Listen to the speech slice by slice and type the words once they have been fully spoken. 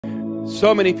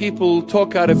So many people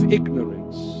talk out of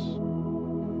ignorance,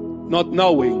 not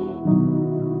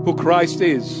knowing who Christ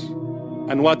is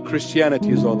and what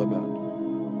Christianity is all about.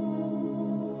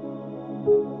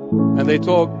 And they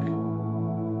talk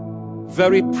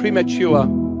very premature,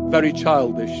 very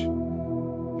childish.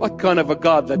 What kind of a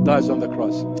God that dies on the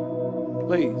cross?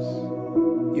 Please,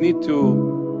 you need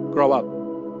to grow up.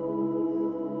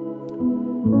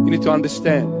 You need to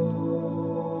understand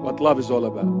what love is all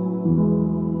about.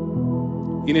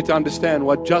 You need to understand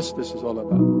what justice is all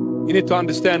about. You need to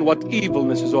understand what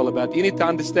evilness is all about. You need to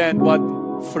understand what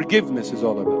forgiveness is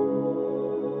all about.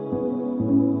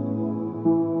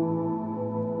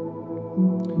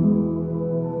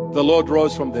 The Lord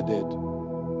rose from the dead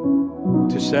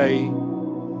to say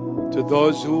to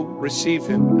those who receive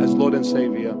Him as Lord and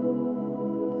Savior,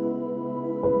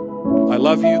 I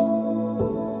love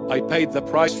you, I paid the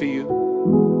price for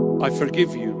you, I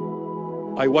forgive you,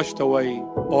 I washed away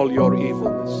all your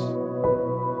evilness.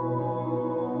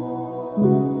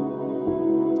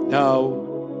 Now,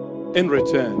 in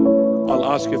return, I'll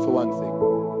ask you for one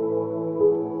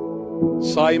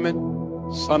thing.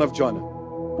 Simon, son of Jonah,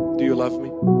 do you love me?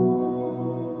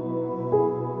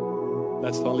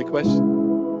 That's the only question.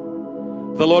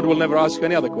 The Lord will never ask you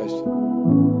any other question.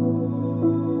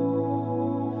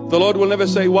 The Lord will never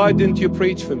say, why didn't you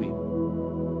preach for me?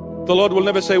 The Lord will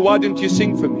never say, why didn't you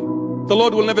sing for me? The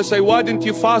Lord will never say, why didn't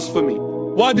you fast for me?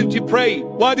 Why didn't you pray?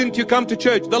 Why didn't you come to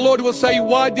church? The Lord will say,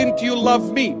 why didn't you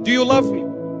love me? Do you love me?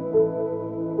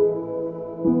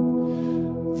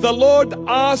 The Lord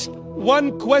asked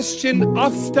one question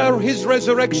after His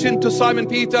resurrection to Simon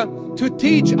Peter to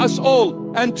teach us all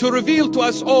and to reveal to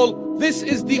us all, this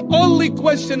is the only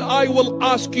question I will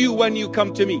ask you when you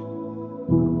come to me.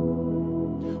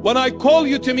 When I call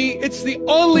you to me, it's the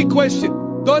only question.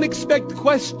 Don't expect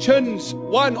questions,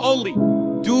 one only.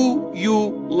 Do you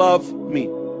love me?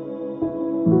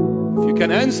 If you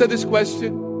can answer this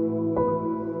question,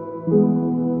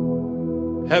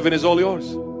 heaven is all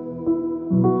yours.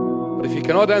 But if you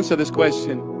cannot answer this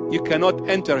question, you cannot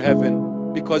enter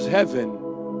heaven, because heaven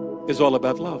is all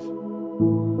about love.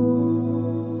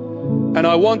 And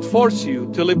I won't force you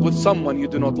to live with someone you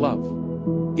do not love,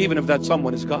 even if that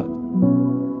someone is God.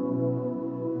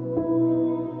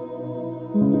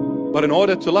 But in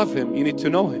order to love Him, you need to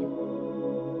know Him.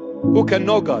 Who can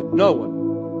know God? No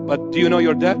one. But do you know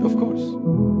your dad? Of course.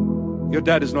 Your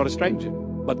dad is not a stranger,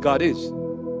 but God is.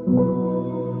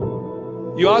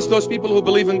 You ask those people who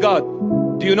believe in God,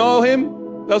 do you know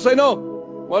Him? They'll say no.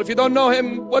 Well, if you don't know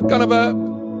Him, what kind of a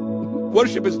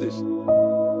worship is this?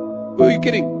 Who are you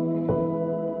kidding?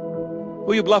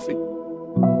 Who are you bluffing?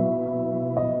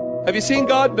 Have you seen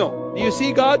God? No. Do you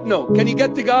see God? No. Can you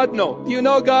get to God? No. Do you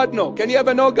know God? No. Can you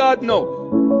ever know God?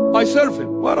 No. I serve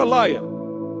Him. What a liar.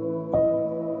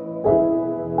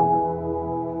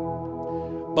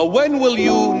 But when will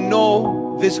you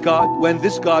know this God? When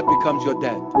this God becomes your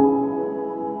dad.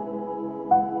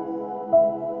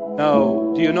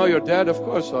 Now, do you know your dad? Of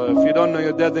course. If you don't know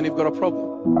your dad, then you've got a problem.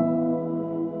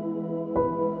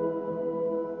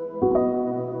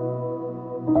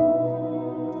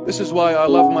 This is why I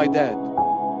love my dad.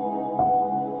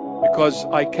 Because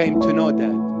I came to know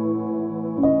Dad.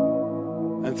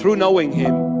 And through knowing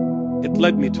Him, it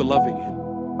led me to loving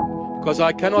Him. Because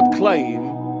I cannot claim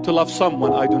to love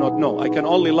someone I do not know. I can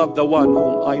only love the one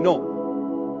whom I know.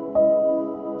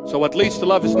 So what leads to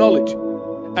love is knowledge.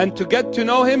 And to get to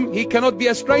know Him, He cannot be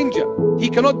a stranger. He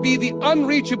cannot be the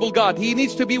unreachable God. He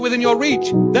needs to be within your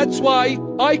reach. That's why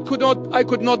I could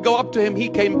not go up to Him. He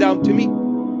came down to me.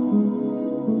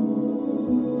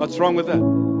 What's wrong with that?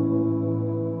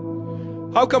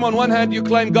 How come on one hand you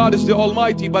claim God is the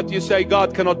Almighty, but you say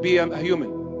God cannot be a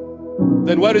human?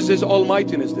 Then where is His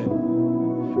almightiness then?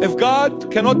 If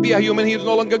God cannot be a human, He is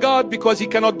no longer God, because He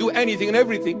cannot do anything and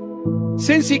everything.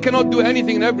 Since He cannot do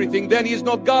anything and everything, then He is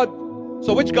not God.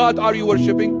 So which God are you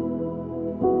worshipping?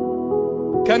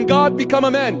 Can God become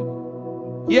a man?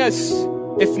 Yes.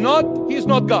 If not, He is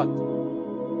not God.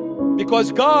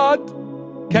 Because God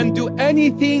can do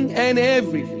anything and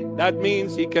everything. That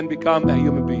means He can become a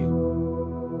human being.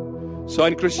 So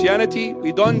in Christianity,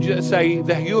 we don't just say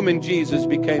the human Jesus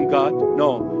became God.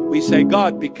 No, we say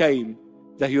God became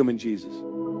the human Jesus.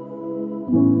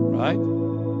 Right?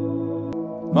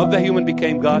 Not the human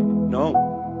became God. No.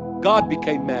 God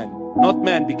became man. Not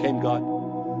man became God.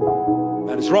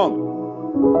 That is wrong.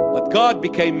 But God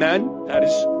became man. That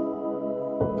is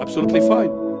absolutely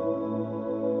fine.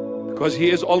 Because He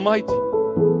is almighty.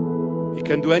 He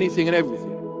can do anything and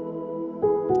everything.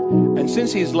 And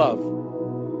since He is love,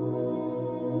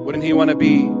 wouldn't He want to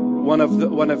be one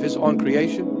of His own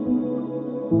creation?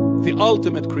 the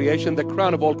ultimate creation, the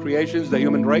crown of all creations, the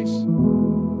human race.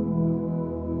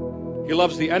 He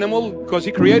loves the animal because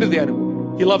he created the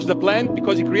animal. He loves the plant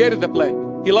because he created the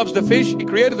plant. He loves the fish, he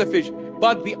created the fish.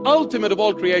 But the ultimate of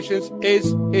all creations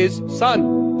is his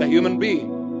son, the human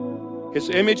being, his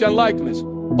image and likeness.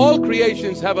 All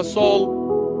creations have a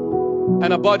soul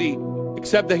and a body,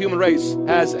 except the human race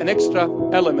has an extra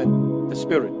element, the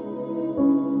spirit.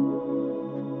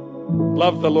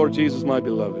 Love the Lord Jesus, my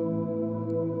beloved.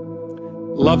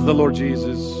 Love the Lord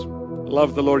Jesus.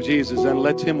 Love the Lord Jesus, and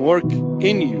let him work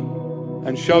in you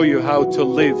and show you how to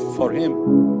live for him.